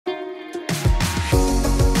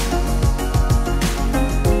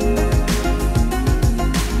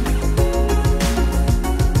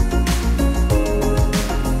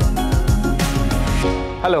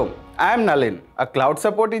I am Nalin, a cloud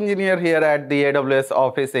support engineer here at the AWS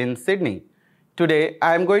office in Sydney. Today,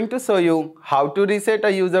 I am going to show you how to reset a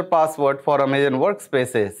user password for Amazon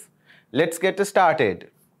WorkSpaces. Let's get started.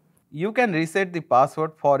 You can reset the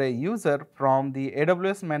password for a user from the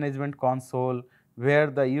AWS Management Console, where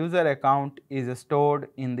the user account is stored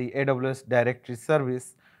in the AWS Directory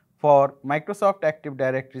Service for Microsoft Active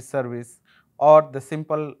Directory Service or the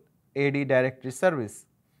simple AD Directory Service.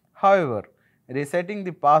 However, resetting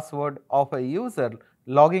the password of a user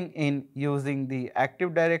logging in using the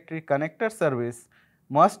Active Directory Connector service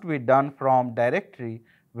must be done from directory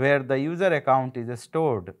where the user account is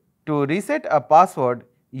stored. To reset a password,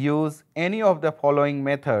 use any of the following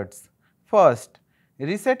methods. First,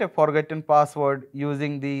 reset a forgotten password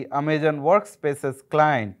using the Amazon WorkSpaces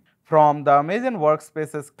client. From the Amazon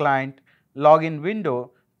WorkSpaces client login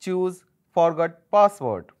window, choose Forgot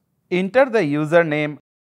Password. Enter the username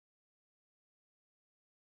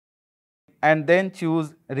and then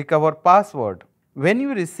choose Recover Password. When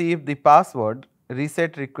you receive the password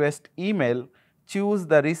reset request email, choose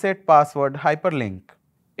the Reset Password hyperlink.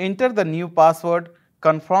 Enter the new password,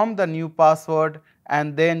 confirm the new password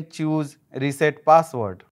and then choose Reset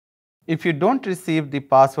Password. If you don't receive the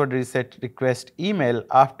password reset request email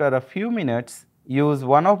after a few minutes, use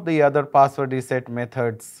one of the other password reset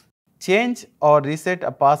methods. Change or reset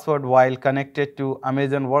a password while connected to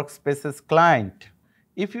Amazon WorkSpaces client.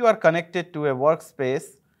 If you are connected to a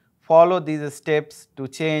workspace, follow these steps to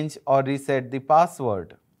change or reset the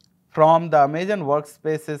password. From the Amazon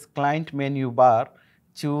WorkSpaces client menu bar,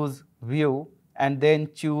 choose View and then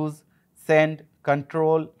choose Send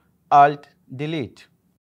Ctrl-Alt-Delete.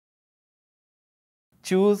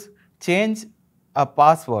 Choose Change a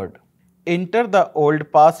Password. Enter the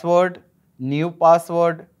old password, new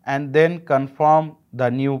password and then confirm the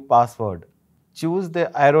new password. Choose the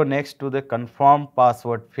arrow next to the Confirm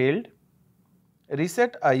Password field.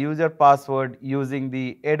 Reset a user password using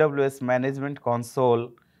the AWS Management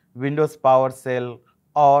Console, Windows Powershell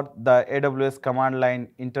or the AWS command line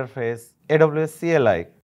interface, AWS CLI.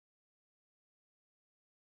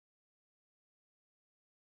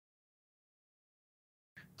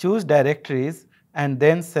 Choose Directories and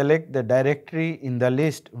then select the directory in the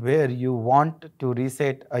list where you want to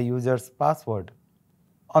reset a user's password.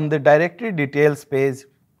 On the directory details page,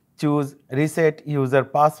 choose Reset User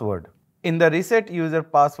Password. In the Reset User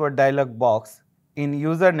Password dialog box, in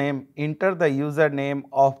username, enter the username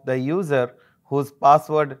of the user whose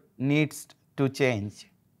password needs to change.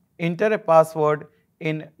 Enter a password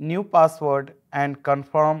in New Password and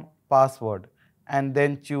Confirm Password and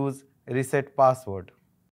then choose Reset Password.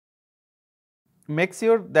 Make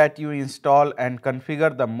sure that you install and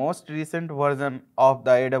configure the most recent version of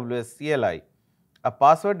the AWS CLI. A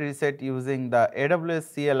password reset using the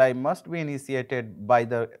AWS CLI must be initiated by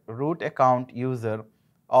the root account user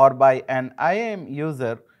or by an IAM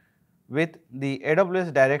user with the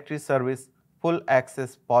AWS Directory Service full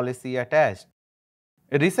access policy attached.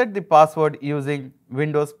 Reset the password using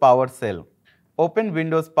Windows PowerShell. Open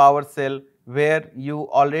Windows PowerShell where you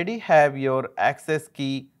already have your access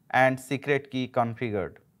key and secret key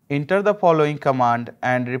configured. Enter the following command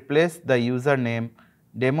and replace the username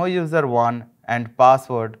demoUser1 and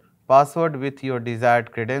password with your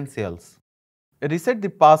desired credentials. Reset the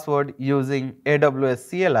password using AWS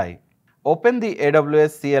CLI. Open the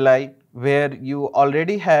AWS CLI where you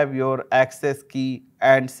already have your access key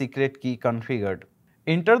and secret key configured.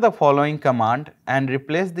 Enter the following command and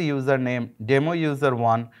replace the username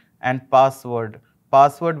demoUser1 and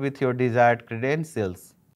password with your desired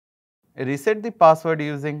credentials. Reset the password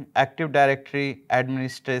using Active Directory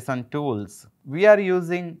administration tools. We are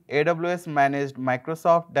using AWS Managed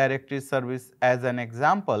Microsoft Directory Service as an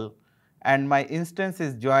example and my instance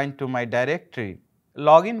is joined to my directory.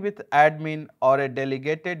 Login with admin or a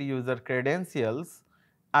delegated user credentials.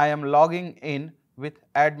 I am logging in with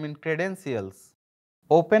admin credentials.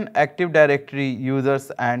 Open Active Directory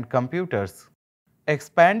users and computers.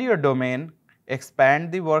 Expand your domain,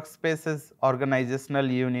 expand the workspaces organizational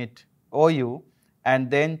unit OU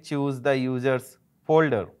and then choose the users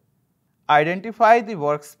folder. Identify the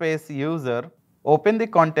workspace user, open the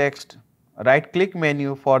context, right click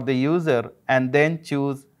menu for the user and then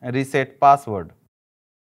choose Reset Password.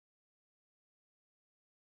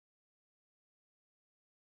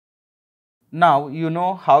 Now you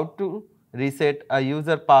know how to reset a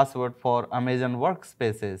user password for Amazon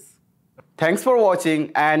WorkSpaces. Thanks for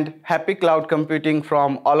watching and happy cloud computing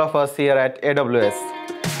from all of us here at AWS.